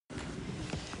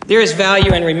There is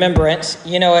value in remembrance.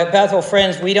 You know, at Bethel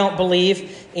Friends, we don't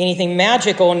believe anything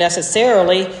magical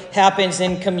necessarily happens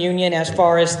in communion as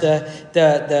far as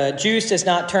the juice does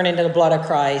not turn into the blood of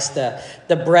Christ,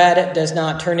 the bread does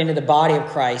not turn into the body of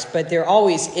Christ, but there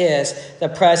always is the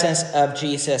presence of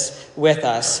Jesus with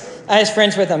us. I was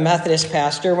friends with a Methodist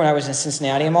pastor when I was in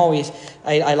Cincinnati.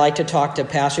 I like to talk to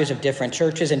pastors of different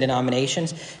churches and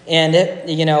denominations, and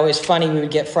it's funny, we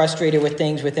would get frustrated with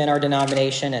things within our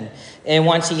denomination, and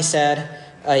once he said,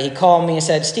 he called me and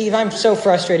said, "Steve, I'm so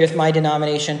frustrated with my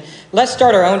denomination. Let's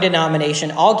start our own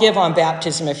denomination. I'll give on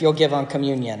baptism if you'll give on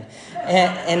communion."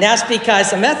 And that's because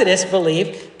the Methodists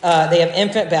believe they have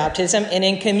infant baptism. And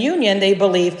in communion, they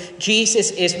believe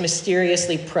Jesus is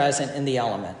mysteriously present in the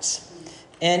elements.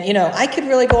 And, I could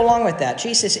really go along with that.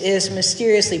 Jesus is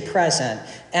mysteriously present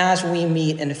as we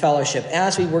meet in fellowship,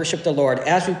 as we worship the Lord,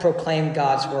 as we proclaim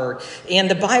God's word. And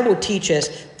the Bible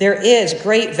teaches there is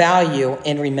great value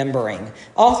in remembering.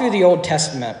 All through the Old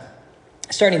Testament,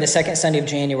 starting the second Sunday of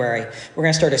January, we're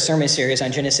going to start a sermon series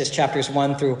on Genesis chapters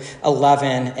 1 through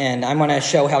 11. And I'm going to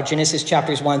show how Genesis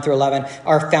chapters 1 through 11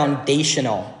 are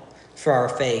foundational for our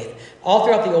faith. All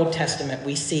throughout the Old Testament,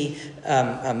 we see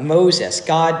Moses,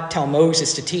 God tell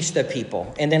Moses to teach the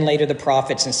people, and then later the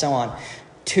prophets and so on,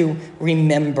 to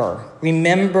remember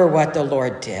what the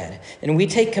Lord did. And when we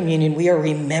take communion, we are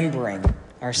remembering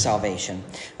our salvation.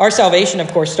 Our salvation,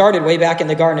 of course, started way back in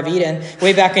the Garden of Eden,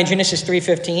 way back in Genesis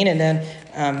 3:15, and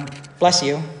then, bless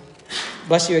you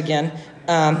again,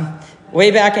 way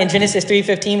back in Genesis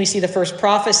 3:15, we see the first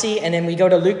prophecy, and then we go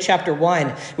to Luke chapter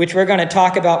 1, which we're going to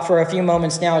talk about for a few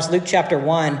moments now, is Luke chapter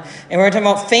 1. And we're going to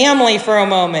talk about family for a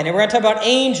moment, and we're going to talk about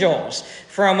angels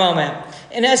for a moment.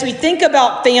 And as we think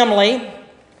about family,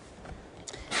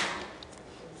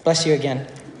 bless you again,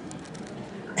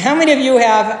 how many of you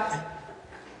have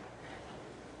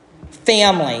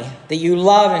family that you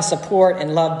love and support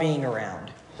and love being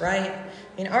around, right?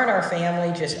 Aren't our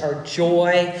family just our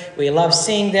joy? We love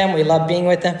seeing them. We love being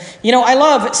with them. I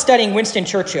love studying Winston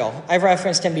Churchill. I've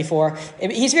referenced him before.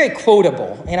 He's very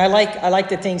quotable, and I like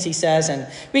the things he says. And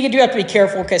we do have to be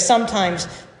careful because sometimes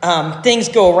things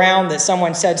go around that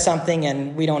someone said something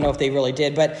and we don't know if they really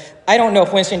did. But I don't know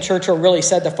if Winston Churchill really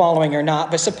said the following or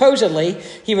not. But supposedly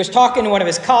he was talking to one of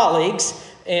his colleagues,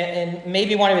 and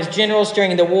maybe one of his generals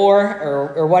during the war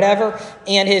or whatever,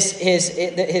 and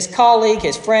his colleague,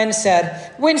 his friend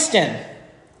said, "Winston,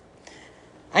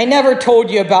 I never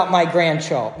told you about my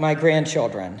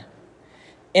grandchildren."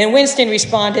 And Winston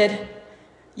responded,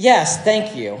 "Yes,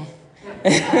 thank you."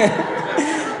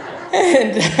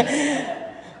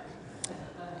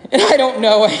 And I don't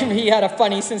know, he had a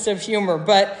funny sense of humor,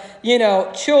 but,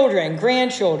 children,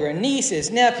 grandchildren,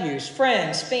 nieces, nephews,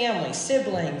 friends, family,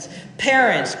 siblings,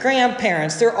 parents,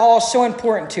 grandparents, they're all so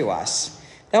important to us.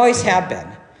 They always have been.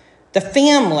 The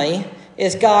family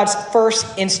is God's first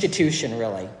institution,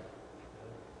 really.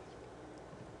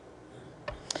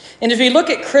 And as we look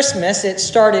at Christmas, it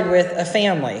started with a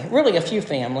family, really a few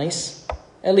families,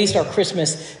 at least our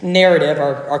Christmas narrative,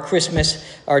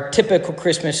 our typical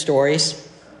Christmas stories.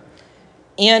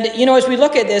 And, as we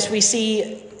look at this, we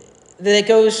see that it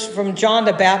goes from John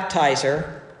the Baptizer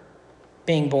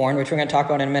being born, which we're going to talk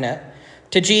about in a minute,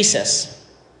 to Jesus.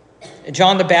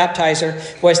 John the Baptizer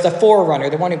was the forerunner,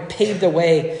 the one who paved the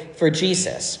way for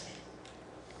Jesus.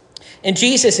 And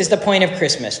Jesus is the point of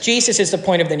Christmas. Jesus is the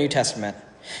point of the New Testament.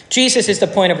 Jesus is the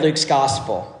point of Luke's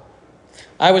gospel.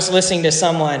 I was listening to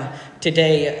someone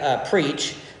today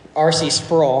preach, R.C.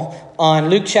 Sproul, on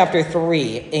Luke chapter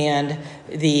 3 and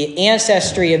the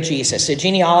ancestry of Jesus, the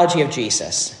genealogy of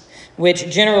Jesus, which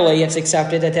generally it's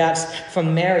accepted that that's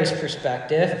from Mary's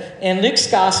perspective. And Luke's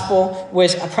gospel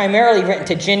was primarily written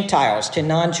to Gentiles, to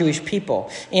non-Jewish people.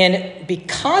 And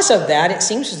because of that, it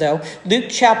seems as though Luke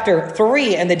chapter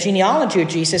 3 and the genealogy of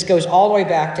Jesus goes all the way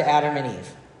back to Adam and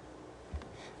Eve.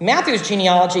 Matthew's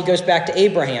genealogy goes back to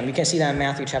Abraham. You can see that in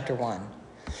Matthew chapter 1.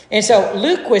 And so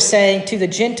Luke was saying to the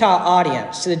Gentile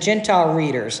audience, to the Gentile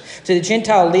readers, to the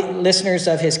Gentile listeners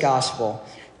of his gospel,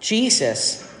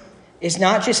 Jesus is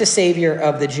not just a savior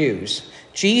of the Jews.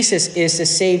 Jesus is the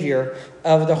savior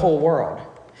of the whole world.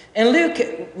 And Luke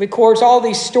records all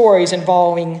these stories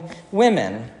involving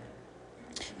women.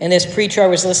 And this preacher I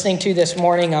was listening to this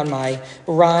morning on my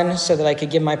run so that I could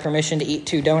give my permission to eat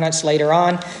 2 donuts later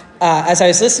on, as I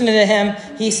was listening to him,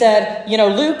 he said,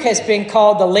 Luke has been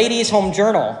called the ladies' home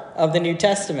journal of the New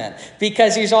Testament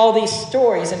because there's all these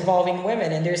stories involving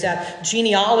women. And there's that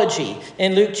genealogy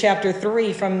in Luke chapter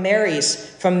 3 from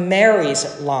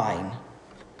Mary's line.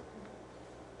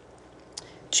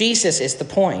 Jesus is the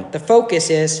point. The focus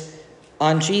is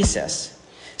on Jesus.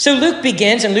 So Luke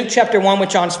begins in Luke chapter 1 with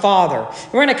John's father.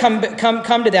 We're going to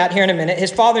come to that here in a minute.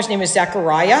 His father's name is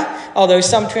Zechariah, although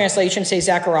some translations say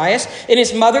Zacharias. And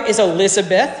his mother is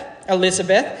Elizabeth.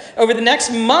 Over the next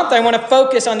month, I want to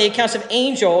focus on the accounts of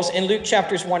angels in Luke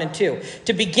chapters 1 and 2.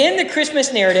 To begin the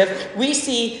Christmas narrative, we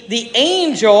see the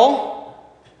angel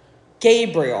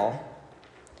Gabriel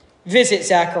visit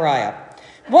Zechariah.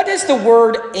 What does the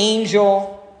word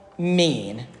angel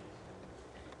mean?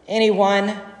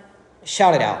 Anyone?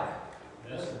 Shout it out.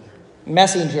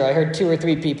 Messenger. I heard 2 or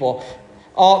 3 people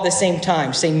all at the same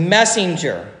time say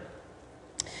messenger.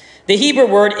 The Hebrew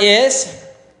word is,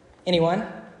 anyone?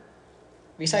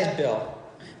 Besides Bill.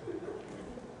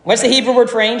 What's the Hebrew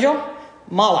word for angel?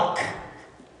 Malach.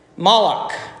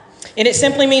 Malach. And it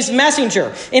simply means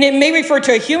messenger. And it may refer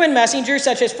to a human messenger,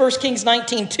 such as 1 Kings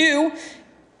 19:2,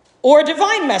 or a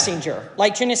divine messenger,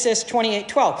 like Genesis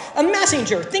 28:12. A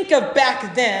messenger. Think of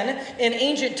back then, in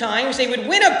ancient times, they would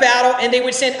win a battle and they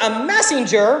would send a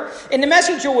messenger, and the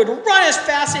messenger would run as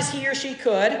fast as he or she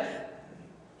could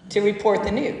to report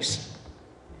the news.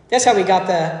 That's how we got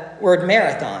the word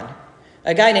marathon.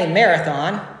 A guy named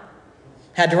Marathon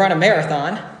had to run a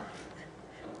marathon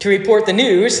to report the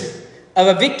news of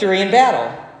a victory in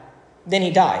battle. Then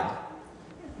he died.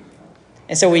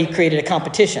 And so we created a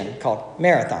competition called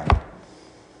Marathon.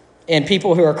 And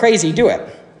people who are crazy do it.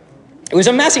 It was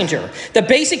a messenger. The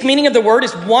basic meaning of the word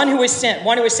is one who is sent.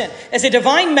 One who is sent. As a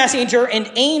divine messenger, an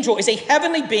angel is a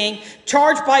heavenly being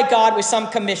charged by God with some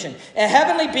commission. A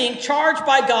heavenly being charged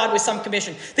by God with some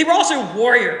commission. They were also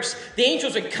warriors. The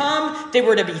angels would come. They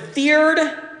were to be feared.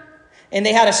 And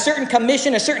they had a certain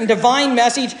commission, a certain divine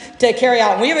message to carry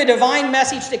out. When you have a divine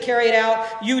message to carry it out,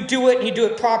 you do it, and you do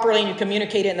it properly, and you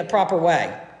communicate it in the proper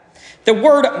way. The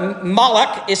word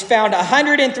malach is found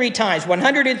 103 times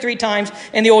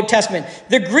in the Old Testament.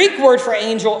 The Greek word for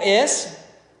angel is,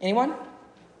 anyone?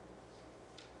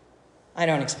 I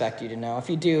don't expect you to know. If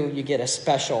you do, you get a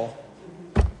special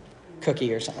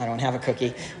cookie or something. I don't have a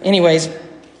cookie. Anyways,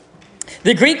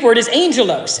 the Greek word is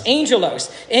angelos.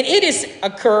 And it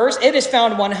is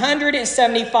found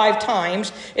 175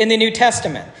 times in the New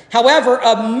Testament. However,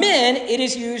 of men, it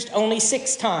is used only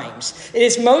 6 times. It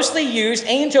is mostly used,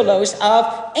 angelos,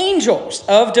 of angels,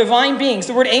 of divine beings.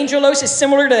 The word angelos is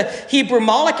similar to Hebrew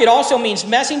malach. It also means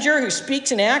messenger who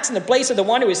speaks and acts in the place of the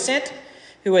one who has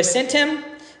sent him.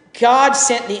 God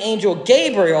sent the angel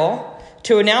Gabriel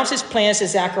to announce his plans to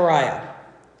Zechariah.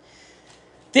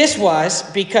 This was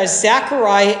because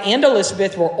Zechariah and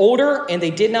Elizabeth were older and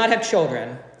they did not have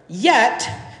children. Yet,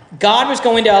 God was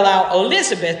going to allow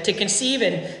Elizabeth to conceive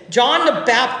and John the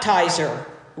Baptizer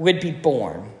would be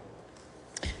born.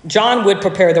 John would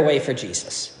prepare the way for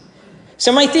Jesus.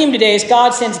 So my theme today is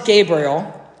God sends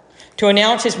Gabriel to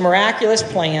announce his miraculous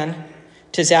plan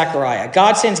to Zechariah.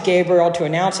 God sends Gabriel to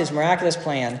announce his miraculous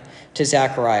plan to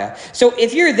Zechariah. So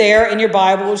if you're there in your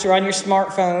Bibles or on your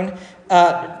smartphone,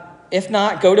 if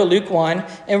not, go to Luke 1,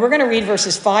 and we're going to read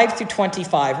verses 5 through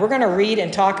 25. We're going to read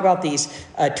and talk about these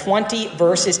 20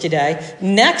 verses today.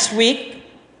 Next week,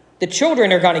 the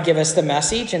children are going to give us the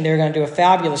message, and they're going to do a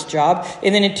fabulous job.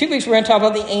 And then in 2 weeks, we're going to talk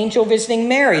about the angel visiting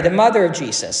Mary, the mother of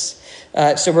Jesus.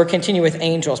 So we're continuing with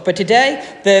angels. But today,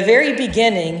 the very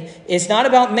beginning is not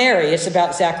about Mary, it's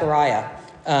about Zechariah.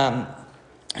 So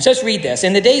let's read this.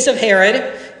 In the days of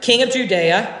Herod, king of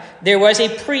Judea, there was a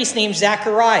priest named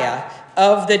Zechariah,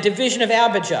 of the division of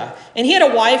Abijah. And he had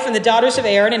a wife from the daughters of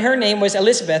Aaron, and her name was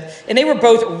Elizabeth. And they were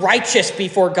both righteous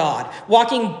before God,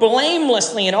 walking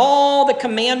blamelessly in all the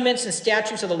commandments and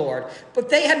statutes of the Lord. But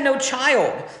they had no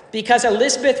child, because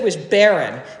Elizabeth was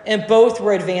barren, and both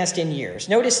were advanced in years.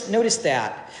 Notice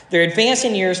that. They're advanced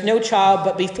in years, no child,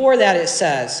 but before that it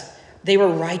says they were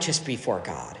righteous before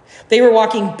God. They were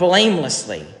walking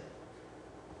blamelessly.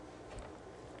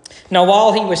 Now,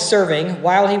 while he was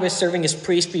serving as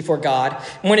priest before God,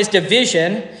 when his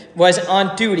division was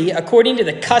on duty, according to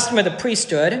the custom of the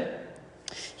priesthood,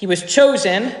 he was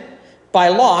chosen by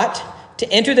lot to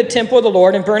enter the temple of the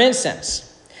Lord and burn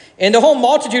incense. And the whole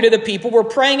multitude of the people were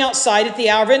praying outside at the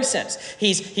hour of incense.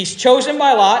 He's chosen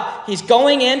by lot. He's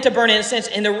going in to burn incense,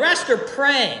 and the rest are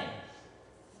praying.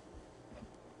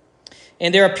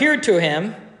 And there appeared to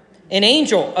him an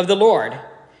angel of the Lord,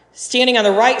 standing on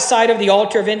the right side of the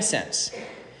altar of incense.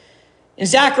 And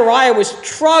Zechariah was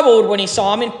troubled when he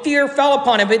saw him, and fear fell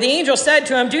upon him. But the angel said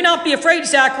to him, "Do not be afraid,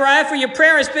 Zechariah, for your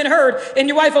prayer has been heard, and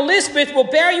your wife Elizabeth will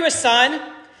bear you a son,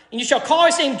 and you shall call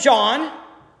his name John,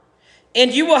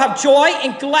 and you will have joy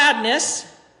and gladness,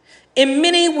 and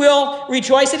many will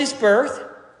rejoice at his birth.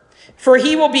 For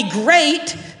he will be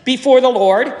great before the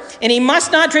Lord, and he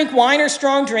must not drink wine or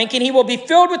strong drink, and he will be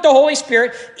filled with the Holy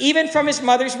Spirit, even from his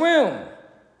mother's womb.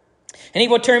 And he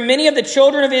will turn many of the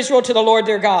children of Israel to the Lord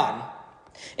their God.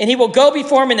 And he will go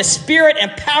before him in the spirit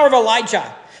and power of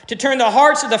Elijah, to turn the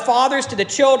hearts of the fathers to the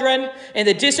children, and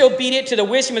the disobedient to the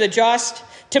wisdom of the just,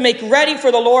 to make ready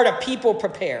for the Lord a people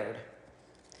prepared.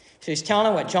 So he's telling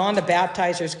them what John the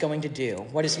Baptizer is going to do,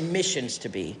 what his mission's to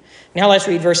be. Now let's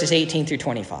read verses 18 through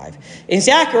 25. And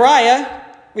Zechariah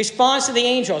responds to the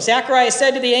angel. Zechariah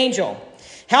said to the angel,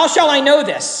 "How shall I know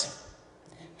this?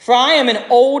 For I am an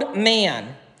old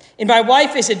man, and my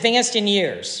wife is advanced in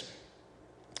years."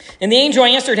 And the angel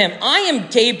answered him, "I am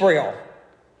Gabriel."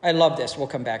 I love this. We'll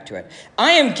come back to it.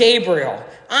 "I am Gabriel.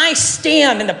 I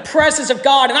stand in the presence of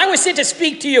God, and I was sent to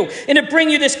speak to you and to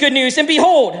bring you this good news. And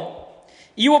behold,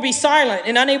 you will be silent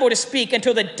and unable to speak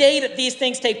until the day that these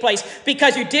things take place,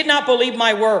 because you did not believe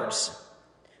my words,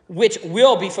 which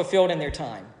will be fulfilled in their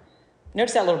time."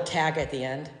 Notice that little tag at the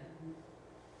end.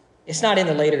 It's not in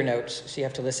the later notes, so you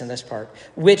have to listen to this part.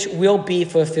 Which will be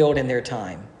fulfilled in their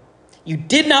time. You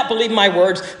did not believe my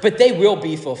words, but they will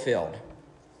be fulfilled.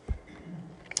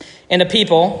 And the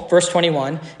people, verse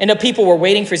 21, and the people were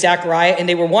waiting for Zechariah, and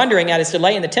they were wondering at his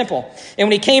delay in the temple. And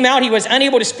when he came out, he was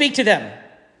unable to speak to them.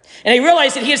 And he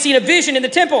realized that he had seen a vision in the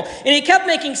temple, and he kept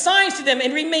making signs to them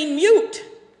and remained mute.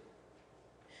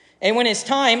 And when his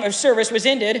time of service was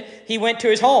ended, he went to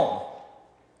his home.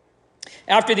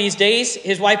 After these days,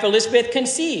 his wife Elizabeth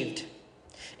conceived.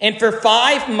 And for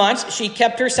 5 months, she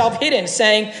kept herself hidden,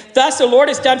 saying, "Thus the Lord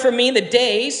has done for me in the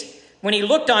days when he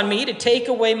looked on me to take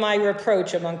away my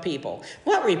reproach among people."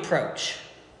 What reproach?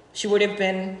 She would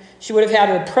have had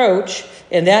reproach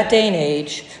in that day and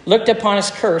age, looked upon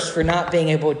as curse for not being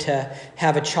able to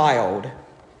have a child.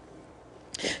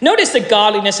 Notice the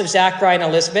godliness of Zechariah and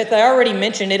Elizabeth. I already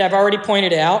mentioned it. I've already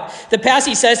pointed it out. The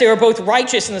passage says they were both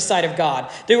righteous in the sight of God.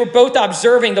 They were both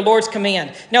observing the Lord's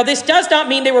command. Now, this does not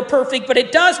mean they were perfect, but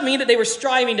it does mean that they were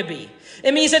striving to be.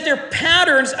 It means that their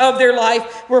patterns of their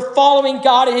life were following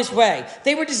God in his way.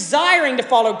 They were desiring to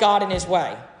follow God in his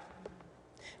way.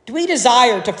 Do we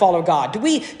desire to follow God? Do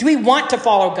we want to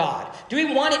follow God? Do we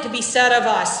want it to be said of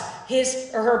us,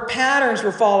 his or her patterns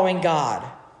were following God?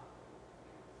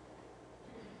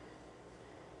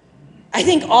 I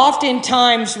think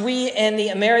oftentimes we in the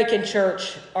American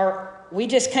church we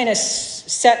just kind of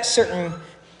set certain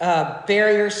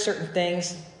barriers, certain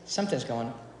things. Something's going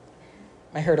on.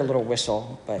 I heard a little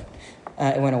whistle, but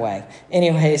it went away.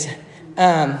 Anyways,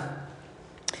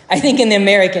 I think in the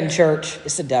American church,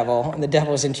 it's the devil, and the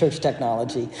devil is in church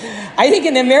technology. I think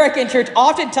in the American church,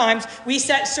 oftentimes we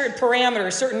set certain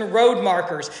parameters, certain road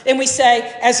markers, and we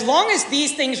say, as long as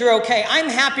these things are okay, I'm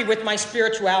happy with my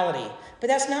spirituality. But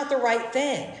that's not the right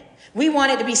thing. We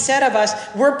want it to be said of us,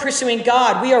 we're pursuing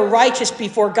God. We are righteous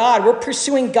before God. We're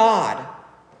pursuing God.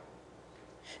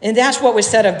 And that's what was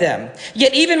said of them.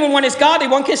 Yet even when one is godly,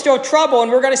 one can still have trouble.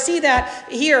 And we're going to see that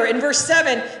here in verse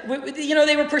 7.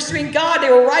 They were pursuing God. They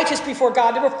were righteous before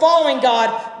God. They were following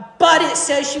God. But it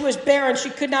says she was barren. She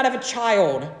could not have a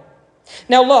child.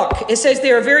 Now look, it says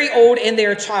they are very old and they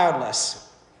are childless.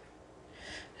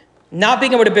 Not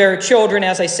being able to bear children,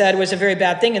 as I said, was a very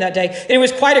bad thing in that day. And it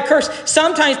was quite a curse.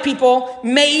 Sometimes people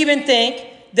may even think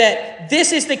that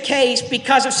this is the case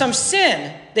because of some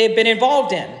sin they've been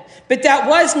involved in. But that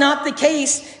was not the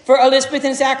case for Elizabeth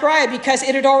and Zechariah, because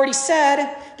it had already said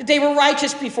that they were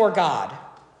righteous before God.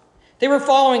 They were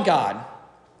following God.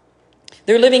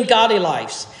 They're living godly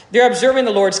lives. They're observing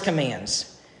the Lord's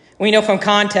commands. We know from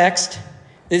context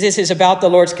that this is about the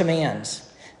Lord's commands.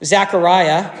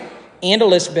 Zechariah and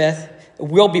Elizabeth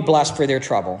will be blessed for their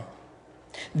trouble.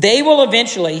 They will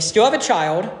eventually still have a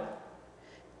child,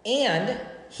 and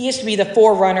he is to be the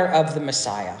forerunner of the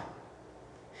Messiah.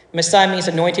 Messiah means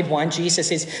anointed one.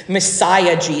 Jesus is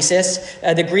Messiah Jesus.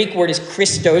 The Greek word is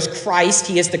Christos, Christ.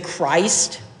 He is the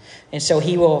Christ. And so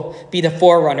he will be the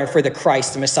forerunner for the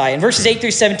Christ, the Messiah. In verses 8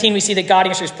 through 17, we see that God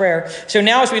answers prayer. So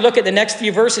now as we look at the next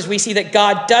few verses, we see that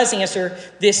God does answer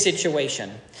this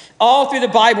situation. All through the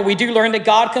Bible, we do learn that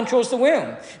God controls the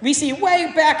womb. We see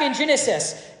way back in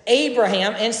Genesis,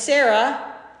 Abraham and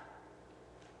Sarah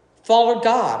followed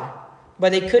God,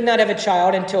 but they could not have a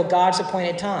child until God's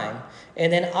appointed time.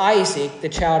 And then Isaac, the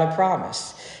child of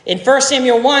promise. In 1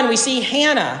 Samuel 1, we see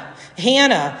Hannah.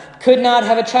 Hannah could not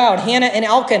have a child, Hannah and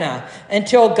Elkanah,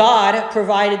 until God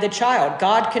provided the child.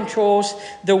 God controls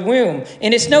the womb.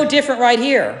 And it's no different right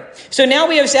here. So now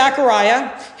we have Zechariah,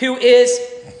 who is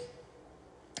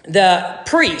the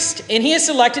priest, and he is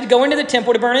selected to go into the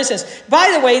temple to burn incense.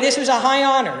 By the way, this was a high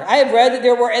honor. I have read that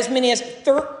there were as many as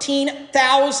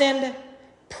 13,000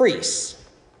 priests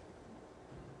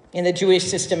in the Jewish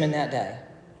system in that day.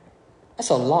 That's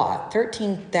a lot.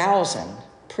 13,000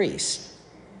 priests.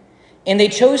 and they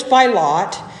chose by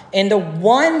lot, and the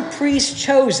one priest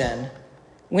chosen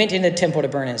went into the temple to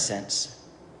burn incense.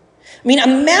 I mean,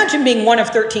 imagine being one of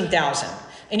 13,000.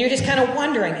 And you're just kind of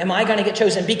wondering, am I going to get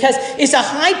chosen? Because it's a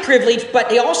high privilege, but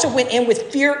they also went in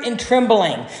with fear and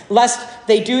trembling, lest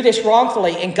they do this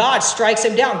wrongfully, and God strikes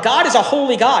them down. God is a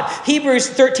holy God. Hebrews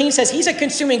 13 says he's a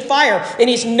consuming fire, and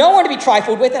he's no one to be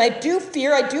trifled with. And I do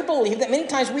believe that many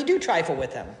times we do trifle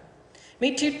with him.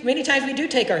 Many times we do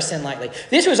take our sin lightly.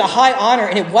 This was a high honor,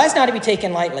 and it was not to be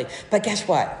taken lightly. But guess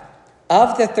what?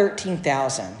 Of the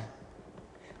 13,000,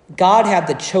 God had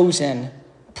the chosen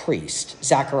priest,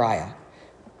 Zechariah,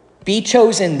 be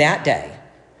chosen that day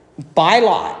by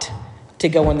lot to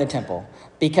go in the temple,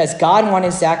 because God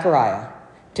wanted Zechariah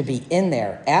to be in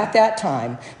there at that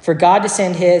time, for God to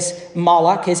send his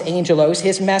malach, his angelos,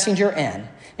 his messenger in,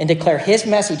 and declare his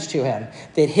message to him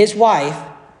that his wife,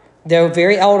 though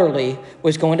very elderly,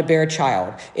 was going to bear a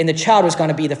child, and the child was going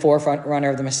to be the forefront runner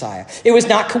of the Messiah. It was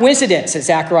not coincidence that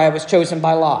Zechariah was chosen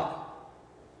by lot.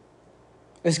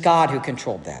 It was God who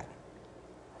controlled that.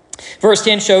 Verse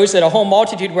 10 shows that a whole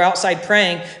multitude were outside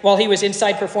praying while he was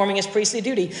inside performing his priestly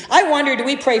duty. I wonder, do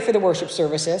we pray for the worship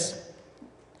services?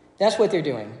 That's what they're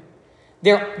doing.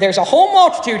 There's a whole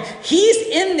multitude. He's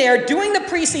in there doing the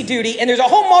priestly duty, and there's a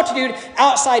whole multitude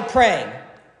outside praying.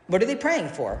 What are they praying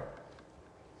for?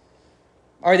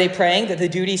 Are they praying that the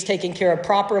duty is taken care of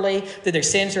properly, that their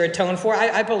sins are atoned for?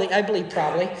 I believe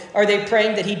probably. Are they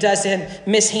praying that he doesn't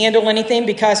mishandle anything?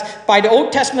 Because by the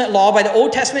Old Testament law, by the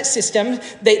Old Testament system,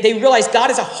 they realized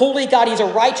God is a holy God. He's a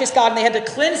righteous God, and they had to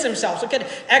cleanse themselves. Look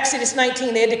at Exodus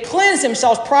 19. They had to cleanse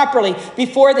themselves properly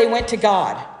before they went to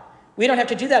God. We don't have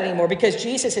to do that anymore because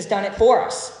Jesus has done it for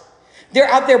us. They're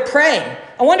out there praying.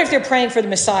 I wonder if they're praying for the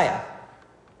Messiah.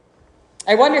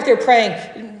 I wonder if they're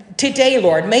praying, today,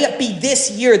 Lord, may it be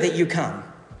this year that you come.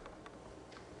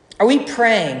 Are we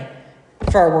praying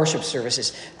for our worship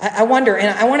services? I wonder,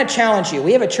 and I want to challenge you.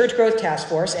 We have a church growth task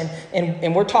force,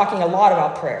 and we're talking a lot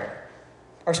about prayer.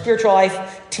 Our spiritual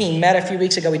life team met a few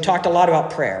weeks ago. We talked a lot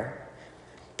about prayer.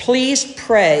 Please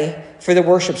pray for the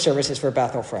worship services for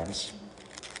Bethel Friends.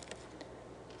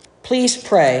 Please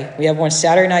pray. We have one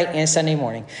Saturday night and Sunday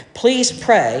morning. Please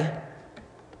pray,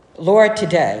 Lord,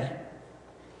 today,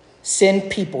 send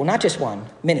people, not just one,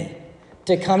 many,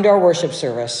 to come to our worship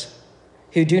service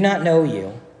who do not know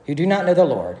you, who do not know the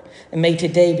Lord, and may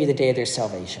today be the day of their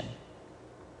salvation.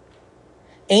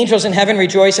 Angels in heaven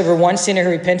rejoice over one sinner who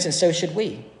repents, and so should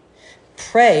we.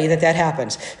 Pray that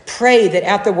happens. Pray that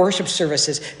at the worship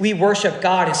services, we worship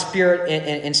God in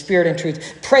spirit and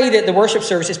truth. Pray that the worship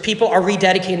services, people are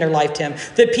rededicating their life to him.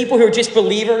 That people who are just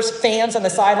believers, fans on the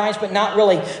sidelines, but not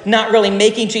really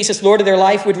making Jesus Lord of their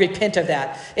life would repent of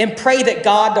that. And pray that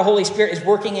God, the Holy Spirit, is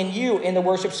working in you in the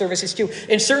worship services too.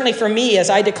 And certainly for me, as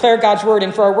I declare God's word,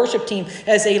 and for our worship team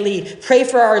as they lead. Pray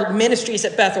for our ministries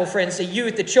at Bethel Friends, the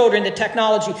youth, the children, the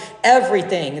technology,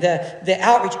 everything, the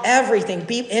outreach, everything.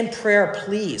 Be in prayer,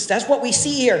 please. That's what we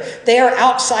see here. They are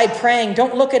outside praying.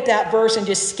 Don't look at that verse and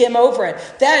just skim over it.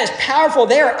 That is powerful.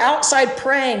 They are outside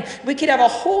praying. We could have a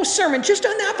whole sermon just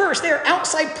on that verse. They are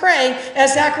outside praying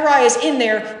as Zechariah is in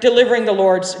there doing the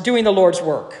Lord's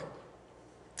work.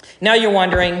 Now you're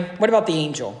wondering, what about the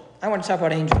angel? I want to talk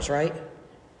about angels, right?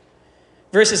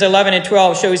 Verses 11 and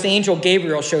 12 shows the angel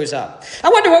Gabriel shows up. I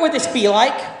wonder, what would this be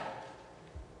like?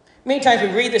 Many times we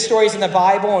read the stories in the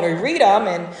Bible and we read them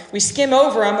and we skim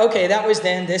over them. Okay, that was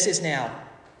then, this is now.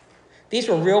 These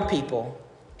were real people,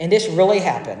 and this really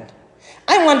happened.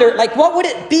 I wonder, what would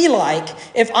it be like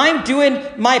if I'm doing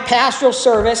my pastoral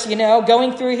service,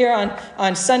 going through here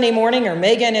on Sunday morning, or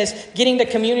Megan is getting the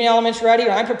communion elements ready,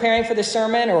 or I'm preparing for the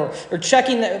sermon, or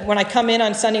checking when I come in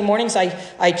on Sunday mornings,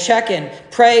 I check and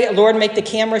pray, Lord, make the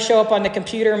camera show up on the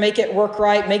computer, make it work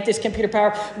right, make this computer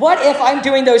power. What if I'm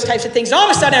doing those types of things, and all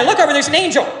of a sudden I look over, there's an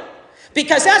angel?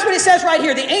 Because that's what it says right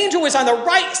here. The angel was on the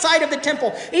right side of the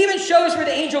temple. It even shows where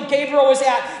the angel Gabriel was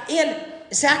at. And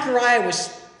Zechariah was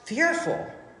fearful.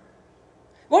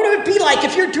 What would it be like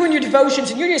if you're doing your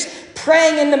devotions and you're just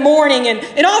praying in the morning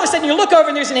and all of a sudden you look over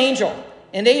and there's an angel,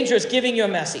 and the angel is giving you a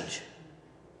message?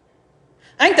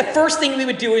 I think the first thing we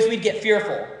would do is we'd get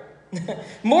fearful.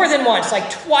 More than once, like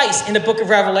twice in the book of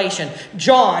Revelation,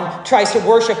 John tries to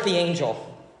worship the angel.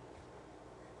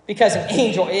 Because an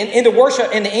angel, in the worship,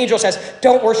 and the angel says,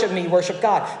 don't worship me, worship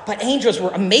God. But angels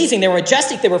were amazing. They were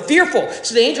majestic. They were fearful.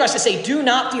 So the angel has to say, do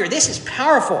not fear. This is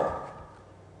powerful.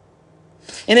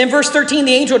 And then verse 13,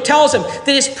 the angel tells him that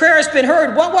his prayer has been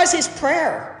heard. What was his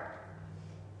prayer?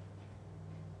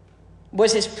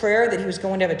 Was his prayer that he was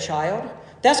going to have a child?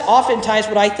 That's oftentimes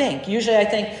what I think. Usually I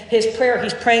think his prayer,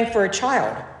 he's praying for a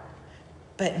child.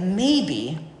 But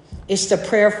maybe It's the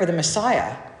prayer for the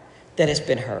Messiah that has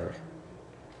been heard.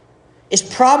 It's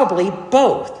probably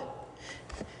both.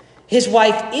 His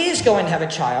wife is going to have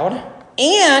a child,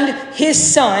 and his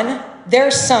son, their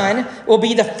son, will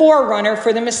be the forerunner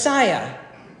for the Messiah.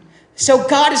 So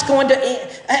God is going to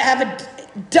have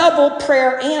a double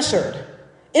prayer answered.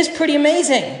 It's pretty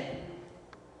amazing.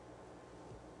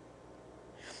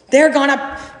 They're going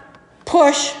to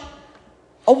push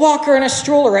a walker and a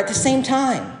stroller at the same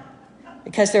time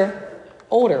because they're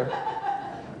older.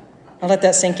 I'll let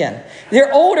that sink in.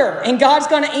 They're older, and God's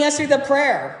going to answer the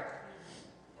prayer.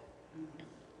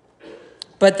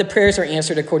 But the prayers are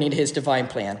answered according to his divine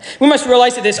plan. We must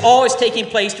realize that this all is taking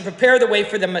place to prepare the way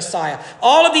for the Messiah.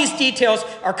 All of these details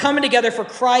are coming together for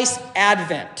Christ's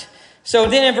advent. So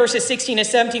then in verses 16 and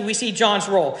 17, we see John's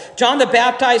role. John the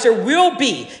Baptizer will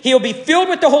be filled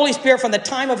with the Holy Spirit from the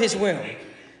time of his womb.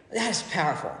 That is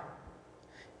powerful.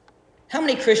 How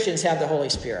many Christians have the Holy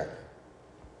Spirit?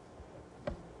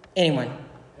 Anyone?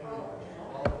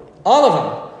 All of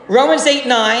them. Romans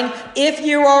 8:9, if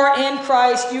you are in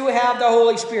Christ, you have the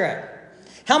Holy Spirit.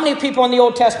 How many people in the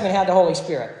Old Testament had the Holy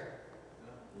Spirit?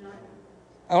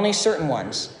 Only certain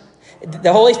ones.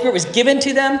 The Holy Spirit was given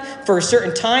to them for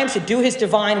certain times to do his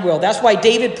divine will. That's why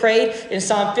David prayed in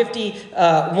Psalm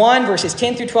 51, verses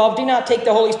 10 through 12, do not take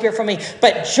the Holy Spirit from me.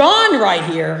 But John right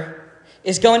here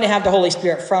is going to have the Holy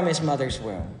Spirit from his mother's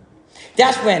womb.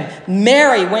 That's when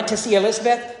Mary went to see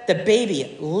Elizabeth. The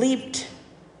baby leaped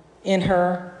in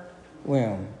her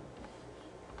womb.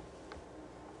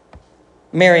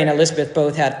 Mary and Elizabeth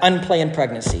both had unplanned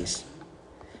pregnancies.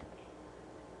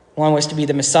 One was to be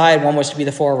the Messiah, one was to be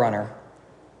the forerunner.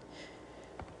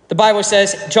 The Bible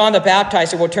says John the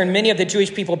Baptizer will turn many of the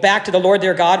Jewish people back to the Lord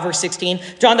their God, verse 16.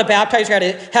 John the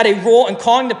Baptizer had a role in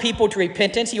calling the people to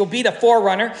repentance. He will be the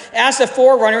forerunner. As the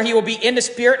forerunner, he will be in the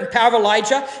spirit and power of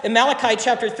Elijah. In Malachi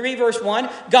chapter 3, verse 1,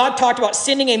 God talked about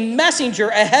sending a messenger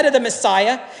ahead of the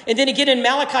Messiah. And then again in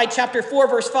Malachi chapter 4,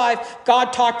 verse 5,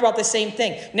 God talked about the same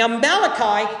thing. Now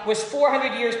Malachi was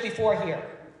 400 years before here.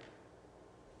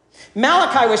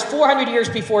 Malachi was 400 years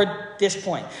before this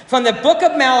point. From the book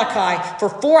of Malachi, for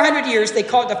 400 years, they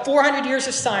call it the 400 years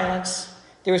of silence.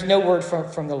 There was no word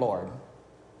from the Lord.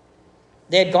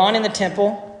 They had gone in the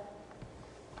temple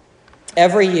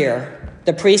every year.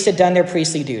 The priests had done their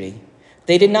priestly duty.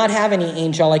 They did not have any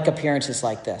angelic appearances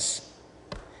like this.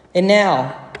 And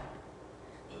now,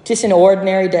 just an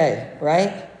ordinary day,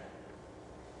 right?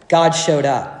 God showed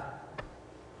up.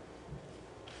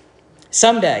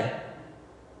 Someday,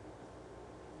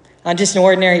 on just an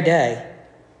ordinary day,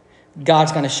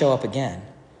 God's going to show up again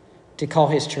to call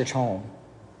his church home.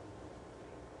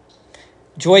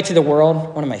 Joy to the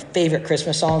World, one of my favorite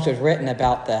Christmas songs, was written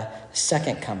about the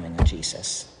second coming of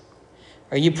Jesus.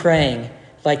 Are you praying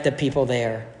like the people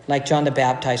there, like John the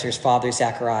Baptizer's father,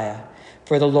 Zechariah,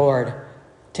 for the Lord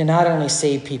to not only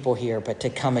save people here, but to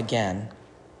come again?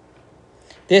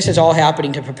 This is all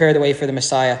happening to prepare the way for the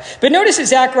Messiah. But notice that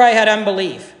Zechariah had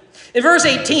unbelief. In verse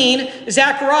 18,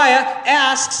 Zechariah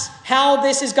asks how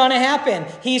this is going to happen.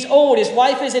 He's old. His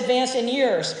wife is advanced in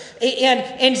years.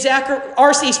 And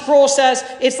R.C. Sproul says,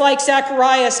 it's like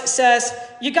Zacharias says,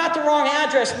 you got the wrong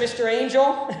address, Mr.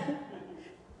 Angel.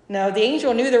 No, the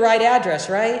angel knew the right address,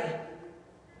 right?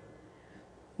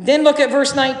 Then look at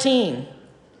verse 19.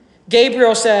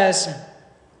 Gabriel says,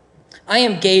 I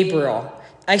am Gabriel.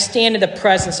 I stand in the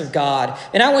presence of God,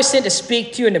 and I was sent to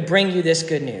speak to you and to bring you this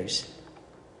good news.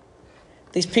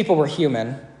 These people were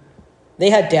human. They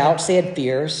had doubts. They had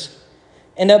fears.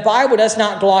 And the Bible does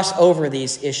not gloss over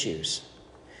these issues.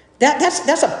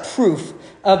 That's a proof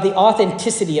of the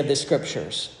authenticity of the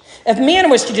scriptures. If man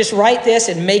was to just write this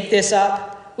and make this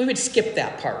up, we would skip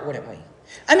that part, wouldn't we?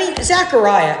 I mean,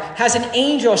 Zechariah has an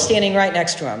angel standing right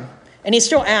next to him, and he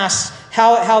still asks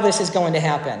how this is going to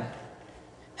happen.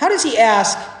 How does he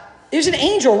ask? There's an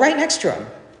angel right next to him.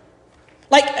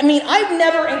 I've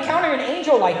never encountered an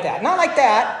angel like that. Not like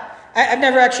that. I've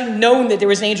never actually known that there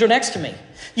was an angel next to me.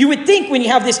 You would think when you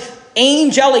have this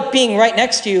angelic being right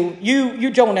next to you,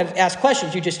 you don't ask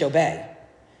questions, you just obey.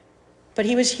 But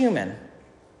he was human.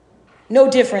 No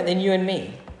different than you and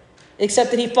me,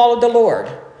 except that he followed the Lord.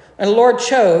 And the Lord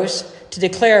chose to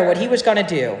declare what he was going to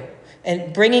do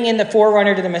and bringing in the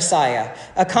forerunner to the Messiah,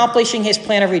 accomplishing his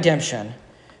plan of redemption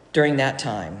during that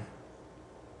time.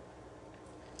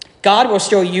 God will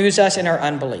still use us in our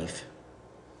unbelief.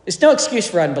 There's no excuse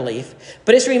for unbelief,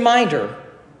 but it's a reminder,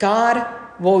 God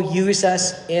will use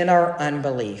us in our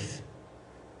unbelief.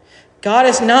 God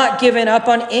has not given up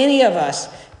on any of us,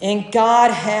 and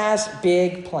God has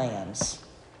big plans.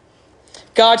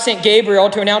 God sent Gabriel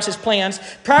to announce his plans.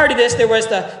 Prior to this, there was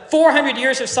the 400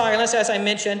 years of silence, as I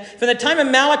mentioned. From the time of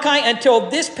Malachi until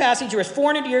this passage, there was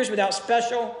 400 years without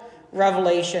special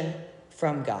revelation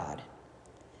from God.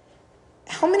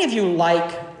 How many of you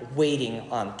like waiting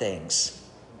on things?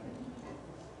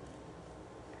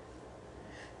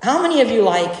 How many of you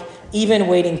like even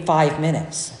waiting 5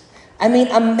 minutes? I mean,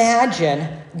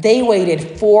 imagine they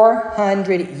waited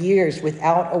 400 years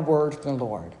without a word from the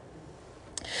Lord.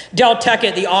 Del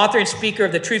Tuckett, the author and speaker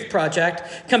of the Truth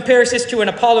Project, compares this to an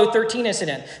Apollo 13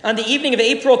 incident. On the evening of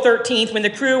April 13th, when the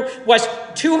crew was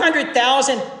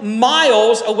 200,000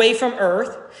 miles away from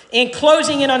Earth and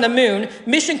closing in on the moon,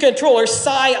 mission controller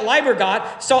Cy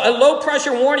Leibergott saw a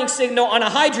low-pressure warning signal on a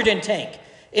hydrogen tank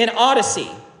in Odyssey.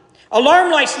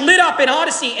 Alarm lights lit up in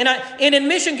Odyssey and in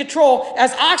mission control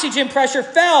as oxygen pressure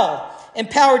fell and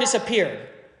power disappeared.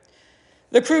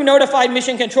 The crew notified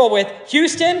mission control with,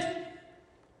 "Houston,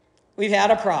 we've had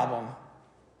a problem."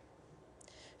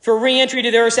 For re-entry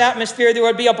to the Earth's atmosphere, there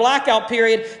would be a blackout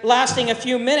period lasting a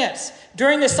few minutes.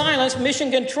 During the silence, mission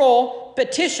control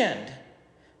petitioned,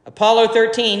 "Apollo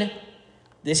 13,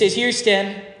 this is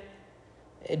Houston.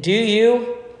 Do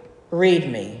you read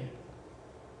me?"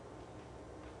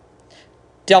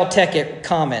 Del Tuckett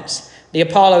comments, the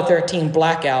Apollo 13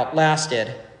 blackout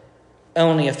lasted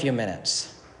only a few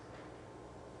minutes.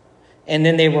 And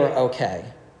then they were okay.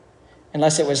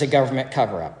 Unless it was a government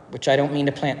cover-up, which I don't mean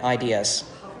to plant ideas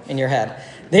in your head.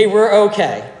 They were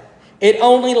okay. It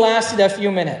only lasted a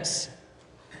few minutes.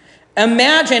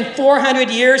 Imagine 400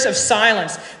 years of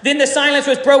silence. Then the silence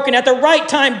was broken. At the right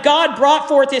time, God brought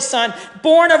forth his son,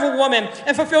 born of a woman,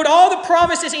 and fulfilled all the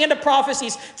promises and the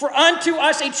prophecies. For unto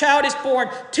us a child is born,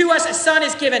 to us a son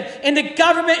is given, and the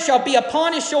government shall be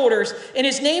upon his shoulders, and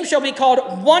his name shall be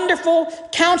called Wonderful,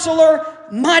 Counselor,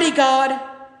 Mighty God,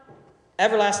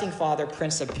 Everlasting Father,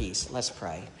 Prince of Peace. Let's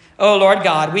pray. Oh, Lord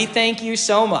God, we thank you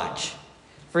so much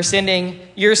for sending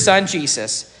your son,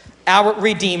 Jesus, our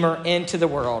Redeemer, into the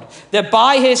world, that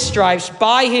by his stripes,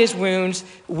 by his wounds,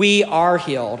 we are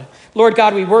healed. Lord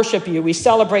God, we worship you. We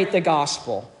celebrate the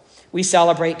gospel. We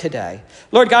celebrate today.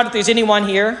 Lord God, if there's anyone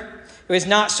here who has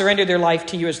not surrendered their life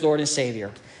to you as Lord and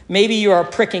Savior, maybe you are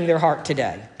pricking their heart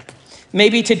today.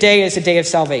 Maybe today is a day of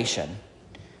salvation.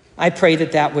 I pray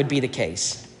that that would be the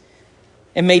case.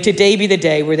 And may today be the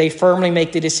day where they firmly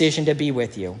make the decision to be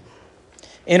with you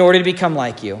in order to become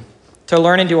like you, to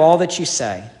learn and do all that you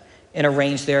say, and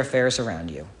arrange their affairs around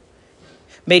you.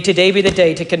 May today be the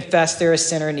day to confess they're a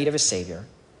sinner in need of a Savior.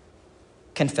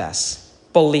 Confess.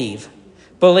 Believe.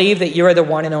 Believe that you are the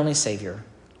one and only Savior.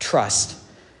 Trust.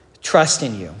 Trust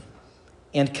in you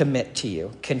and commit to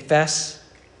you. Confess,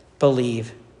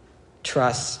 believe,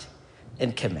 trust,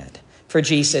 and commit. For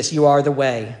Jesus, you are the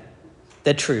way,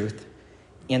 the truth,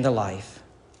 and the life.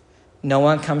 No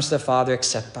one comes to the Father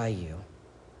except by you.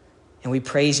 And we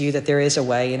praise you that there is a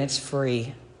way and it's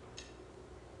free.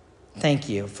 Thank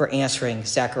you for answering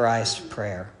Zechariah's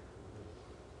prayer.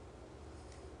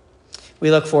 We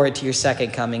look forward to your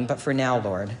second coming, but for now,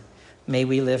 Lord, may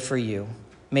we live for you.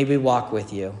 May we walk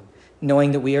with you,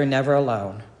 knowing that we are never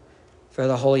alone, for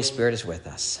the Holy Spirit is with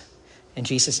us. In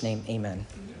Jesus' name, amen.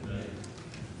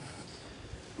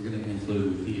 We're going to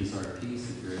conclude with He is Our Peace,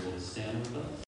 if you're able to stand with us.